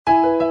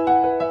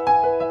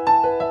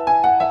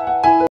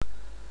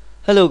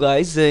Hello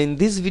guys, in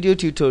this video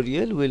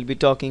tutorial we'll be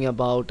talking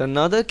about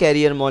another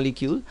carrier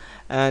molecule,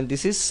 and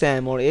this is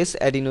SAM or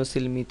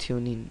S-Adenosyl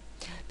methionine.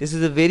 This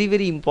is a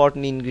very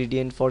important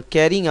ingredient for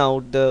carrying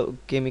out the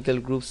chemical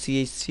group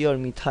CH3 or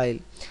methyl.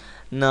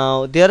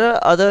 Now there are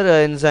other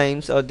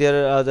enzymes, or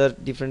there are other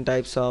different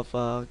types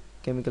of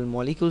chemical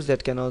molecules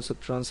that can also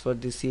transfer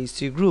the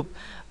CH3 group,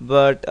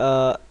 but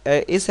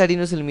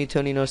S-Adenosyl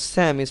methionine or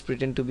SAM is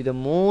pretend to be the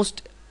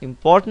most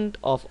important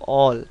of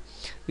all,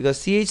 because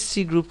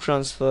CH3 group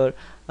transfer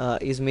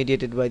is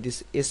mediated by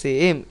this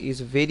SAM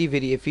is very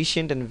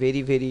efficient and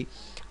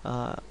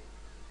uh,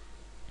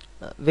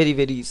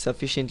 very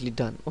sufficiently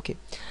done. Okay,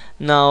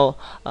 now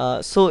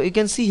so you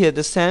can see here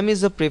the SAM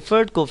is a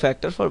preferred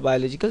cofactor for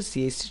biological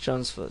CH3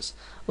 transfers.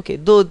 Okay,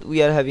 though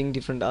we are having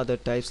different other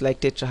types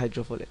like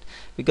tetrahydrofolate,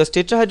 because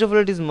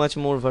tetrahydrofolate is much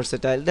more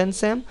versatile than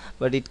SAM,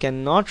 but it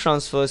cannot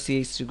transfer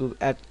CH3 group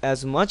at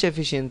as much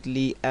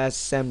efficiently as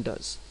SAM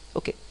does.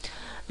 Okay,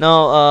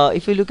 now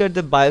if we look at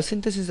the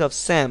biosynthesis of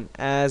SAM,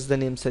 as the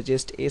name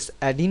suggests, is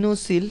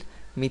adenosyl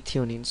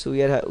methionine. So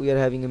we are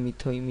having a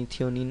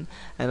methionine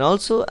and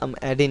also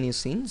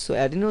adenosine. So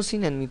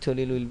adenosine and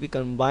methionine will be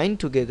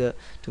combined together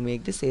to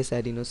make this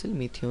S-adenosyl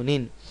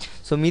methionine.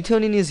 So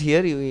methionine is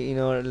here in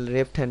our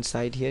left hand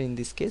side here in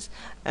this case,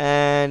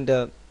 and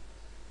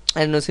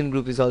adenosine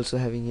group is also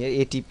having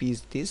here. ATP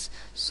is this,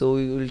 so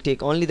we will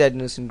take only the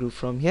adenosine group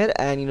from here,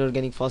 and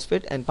inorganic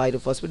phosphate and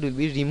pyrophosphate will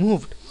be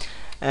removed.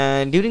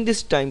 And during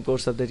this time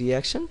course of the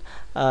reaction,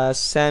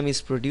 SAM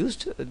is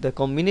produced, the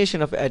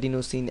combination of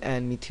adenosine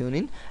and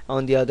methionine.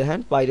 On the other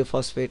hand,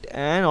 pyrophosphate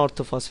and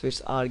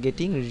orthophosphates are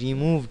getting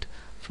removed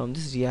from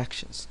these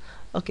reactions.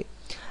 Okay,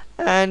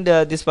 and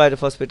this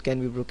pyrophosphate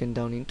can be broken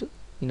down into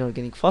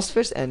inorganic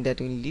phosphates, and that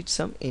will lead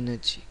some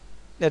energy.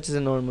 That is a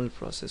normal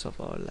process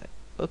of our life.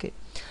 Okay,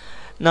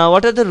 now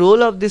what are the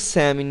role of this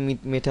SAM in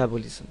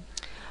metabolism?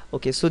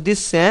 Okay, so this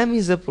SAM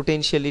is a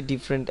potentially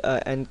different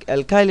and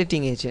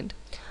alkylating agent.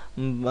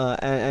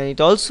 And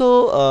it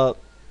also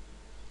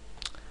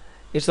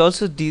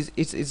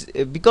it's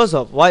because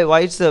of why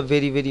it's a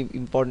very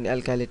important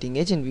alkylating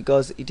agent,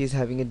 because it is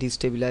having a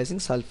destabilizing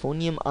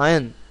sulfonium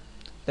ion.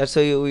 That's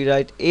why we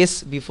write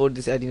S before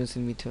this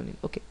adenosine methionine.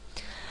 Okay,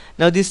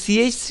 now this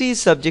CH3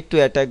 is subject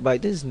to attack by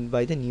the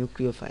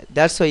nucleophile.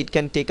 That's why it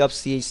can take up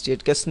CH3.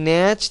 It can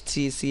snatch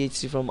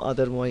CH3 from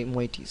other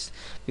moieties,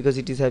 because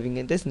it is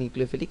having this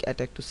nucleophilic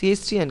attack to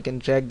CH3 and can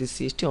drag this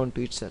CH3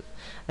 onto itself,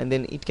 and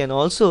then it can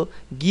also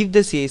give the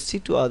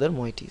CH3 to other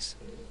moieties.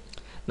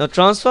 Now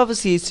transfer of a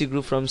CH3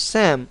 group from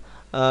SAM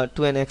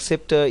to an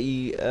acceptor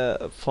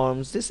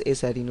forms this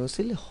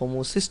S-adenosyl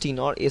homocysteine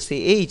or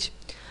SAH.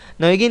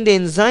 Now again, the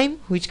enzyme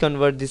which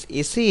convert this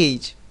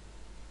SAH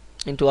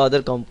into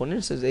other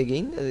components is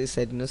again this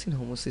adenosine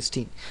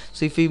homocysteine.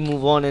 So if we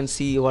move on and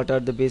see what are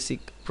the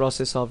basic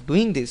process of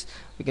doing this,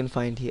 we can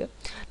find here.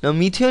 Now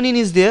methionine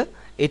is there,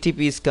 ATP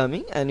is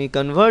coming, and we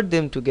convert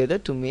them together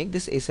to make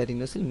this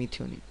S-adenosyl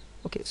methionine.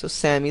 Okay, so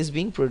SAM is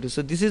being produced.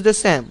 So this is the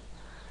SAM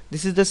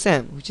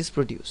which is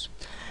produced.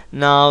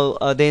 Now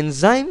the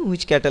enzyme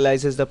which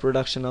catalyzes the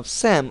production of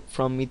SAM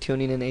from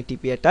methionine and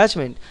ATP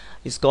attachment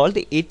is called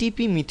the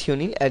ATP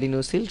methionine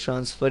adenosyl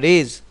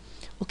transferase.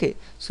 Okay,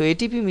 so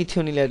ATP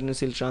methionine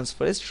adenosyl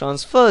transferase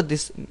transfer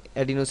this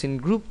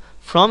adenosine group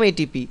from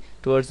ATP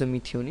towards the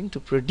methionine to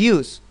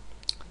produce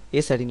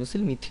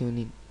S-adenosyl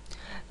methionine.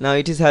 Now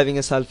it is having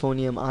a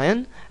sulfonium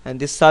ion,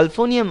 and this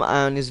sulfonium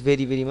ion is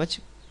very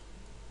much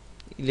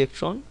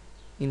electron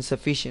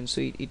insufficient, so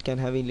it can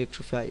have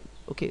electrophile.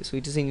 Okay, so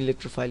it is an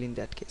electrophile in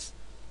that case.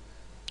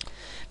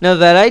 Now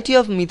variety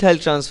of methyl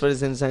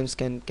transferase enzymes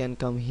can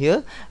come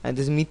here, and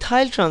this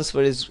methyl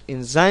transferase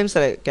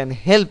enzymes can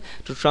help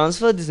to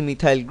transfer this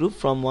methyl group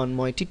from one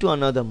moiety to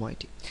another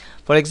moiety.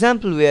 For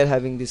example, we are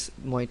having this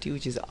moiety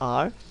which is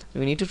R.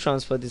 We need to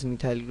transfer this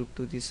methyl group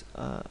to this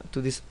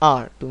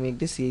R to make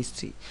this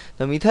CH3.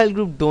 The methyl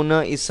group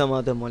donor is some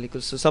other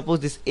molecule. So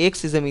suppose this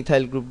X is a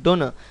methyl group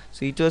donor,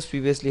 so it was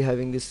previously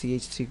having this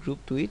CH3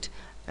 group to it,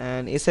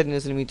 and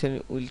S-adenosyl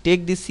methionine will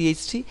take this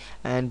CH3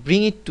 and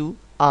bring it to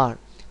R,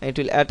 and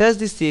it will attach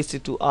this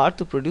CH3 to R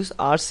to produce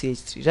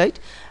RCH3, right,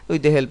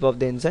 with the help of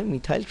the enzyme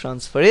methyl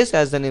transferase.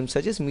 As the name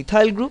suggests,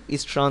 methyl group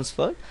is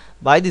transferred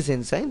by this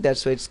enzyme.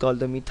 That's why it's called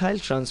the methyl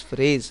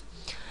transferase.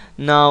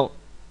 Now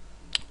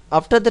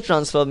after the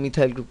transfer of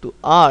methyl group to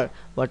R,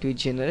 what we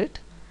generate?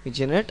 We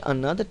generate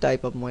another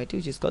type of moiety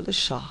which is called the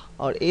SHA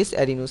or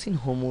S-adenosine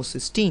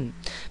homocysteine,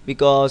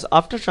 because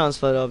after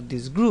transfer of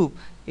this group,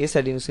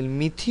 S-adenosyl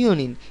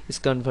methionine is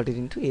converted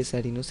into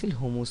S-adenosyl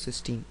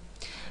homocysteine.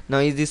 Now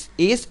is this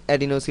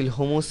S-adenosyl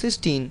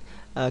homocysteine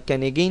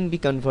can again be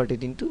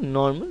converted into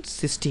normal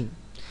cysteine.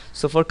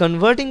 So for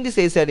converting this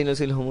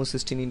S-adenosyl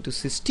homocysteine into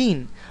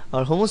cysteine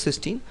or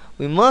homocysteine,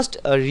 we must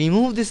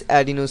remove this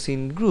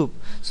adenosine group.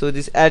 So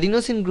this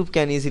adenosine group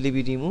can easily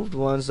be removed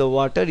once the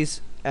water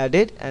is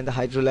added and the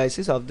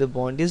hydrolysis of the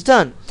bond is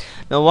done.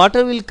 Now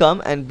water will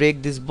come and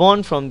break this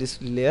bond from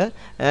this layer.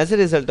 As a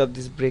result of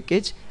this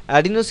breakage,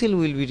 adenosyl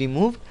will be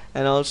removed,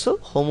 and also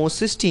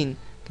homocysteine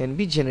can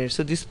be generated.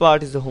 So this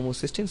part is the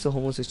homocysteine. So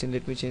homocysteine,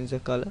 let me change the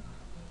color.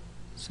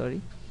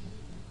 sorry.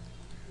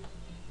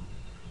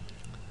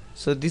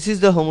 So this is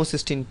the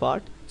homocysteine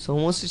part. So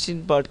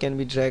homocysteine part can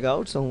be dragged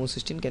out, so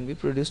homocysteine can be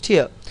produced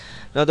here.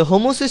 Now the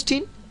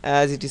homocysteine,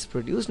 as it is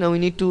produced, now we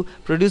need to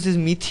produce this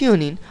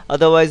methionine,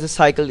 otherwise the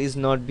cycle is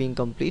not being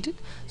completed.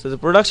 So the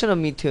production of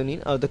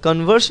methionine, or the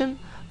conversion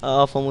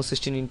of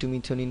homocysteine into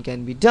methionine,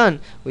 can be done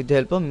with the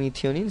help of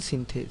methionine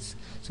synthase.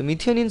 So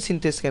methionine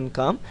synthase can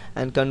come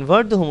and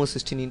convert the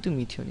homocysteine into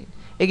methionine.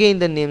 Again,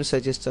 the name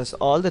suggests us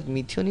all that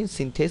methionine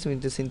synthase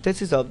means the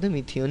synthesis of the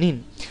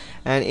methionine,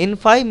 and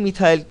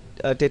N5-methyl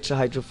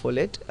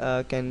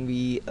tetrahydrofolate can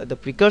be the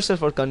precursor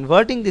for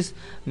converting this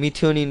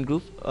methionine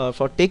group,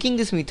 for taking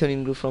this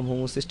methionine group from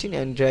homocysteine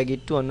and drag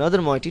it to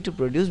another moiety to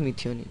produce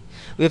methionine.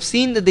 We have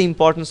seen that the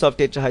importance of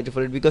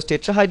tetrahydrofolate, because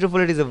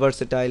tetrahydrofolate is a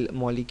versatile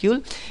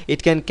molecule.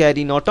 It can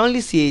carry not only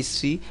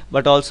CH3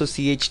 but also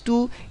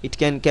CH2. It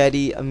can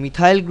carry a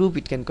methyl group,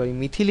 it can carry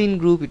methylene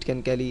group, it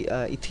can carry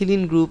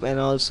ethylene group, and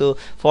also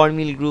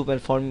formyl group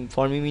and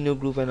formimino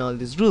group, and all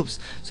these groups.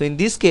 So in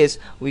this case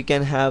we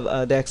can have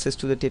the access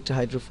to the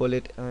tetrahydrofolate.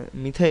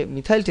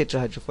 Methyl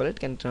tetrahydrofolate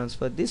can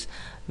transfer this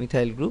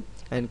methyl group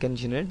and can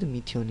generate the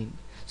methionine.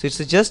 So it's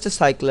just a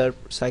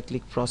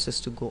cyclic process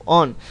to go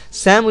on.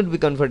 SAM would be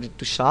converted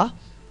to SHA,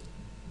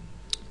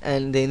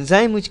 and the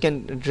enzyme which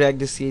can drag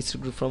the CH3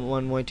 group from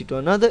one moiety to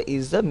another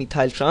is the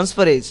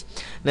methyltransferase.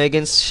 Now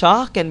again,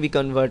 SHA can be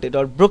converted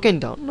or broken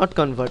down, not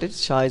converted.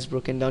 SHA is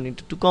broken down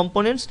into two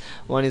components.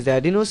 One is the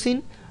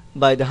adenosine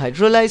by the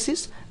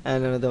hydrolysis,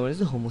 and another one is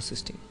the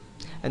homocysteine.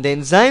 And the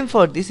enzyme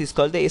for this is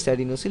called the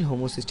S-Adenosyl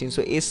homocysteine.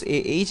 So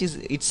SAH is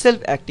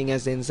itself acting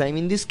as the enzyme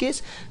in this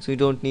case, so you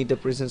don't need the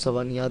presence of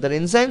any other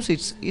enzyme. So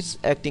it's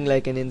acting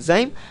like an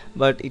enzyme,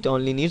 but it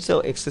only needs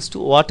access to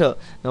water.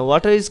 Now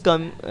water is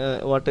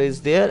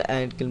there,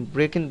 and it can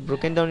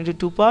broken down into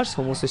two parts,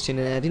 homocysteine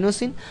and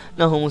adenosine.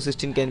 Now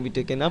homocysteine can be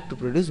taken up to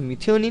produce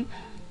methionine,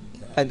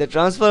 and the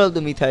transfer of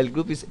the methyl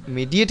group is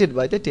mediated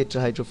by the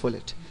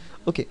tetrahydrofolate,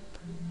 okay,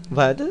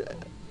 via the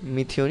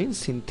methionine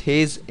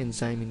synthase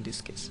enzyme in this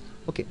case.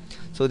 Okay,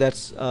 so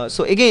that's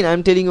so again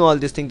I'm telling you all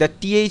these things, that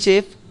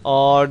THF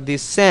or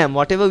this SAM,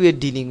 whatever we are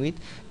dealing with,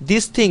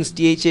 these things,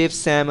 THF,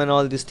 SAM and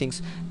all these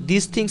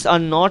things are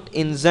not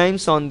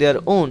enzymes on their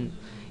own.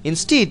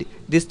 Instead,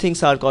 these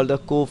things are called the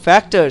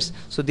cofactors.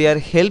 So they are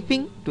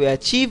helping to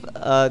achieve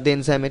the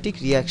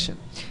enzymatic reaction.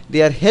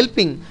 They are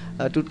helping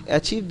to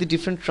achieve the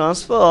different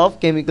transfer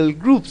of chemical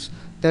groups.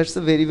 That's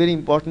a very, very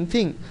important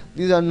thing.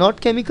 These are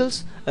not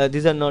chemicals.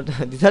 These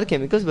are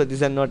chemicals, but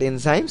these are not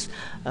enzymes.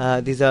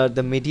 These are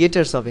the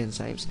mediators of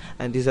enzymes,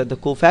 and these are the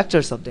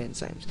cofactors of the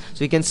enzymes.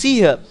 So you can see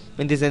here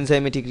in this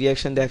enzymatic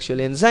reaction, the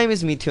actual enzyme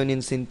is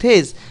methionine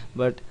synthase,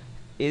 but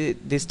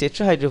this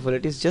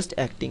tetrahydrofolate is just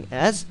acting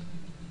as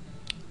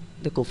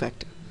the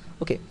cofactor.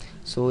 Okay,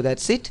 so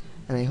that's it,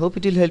 and I hope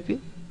it will help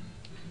you.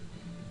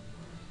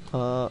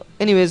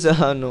 Anyways,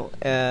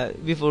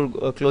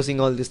 before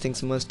closing all these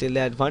things, must tell the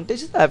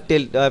advantages. I've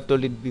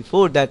told it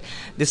before that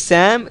the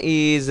SAM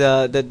is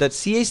that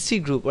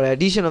CH3 group, or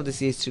addition of the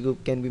CH3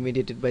 group, can be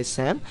mediated by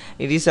SAM.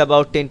 It is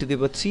about 10 to the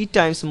power 3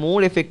 times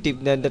more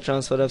effective than the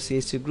transfer of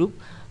CH3 group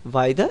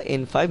by the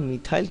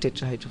N5-methyl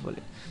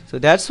tetrahydrofolate. So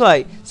that's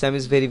why SAM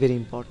is very, very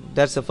important.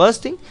 That's the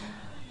first thing.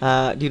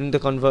 During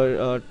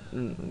the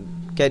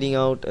carrying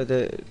out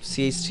the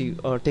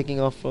CH3, or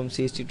taking off from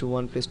CH3 to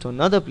one place to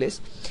another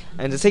place.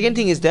 And the second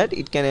thing is that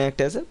it can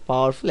act as a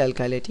powerful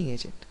alkylating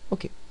agent.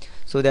 Okay,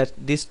 so that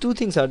these two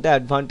things are the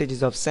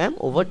advantages of SAM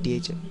over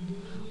THF.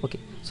 Okay,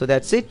 so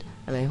that's it,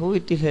 and I hope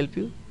it will help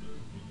you.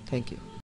 Thank you.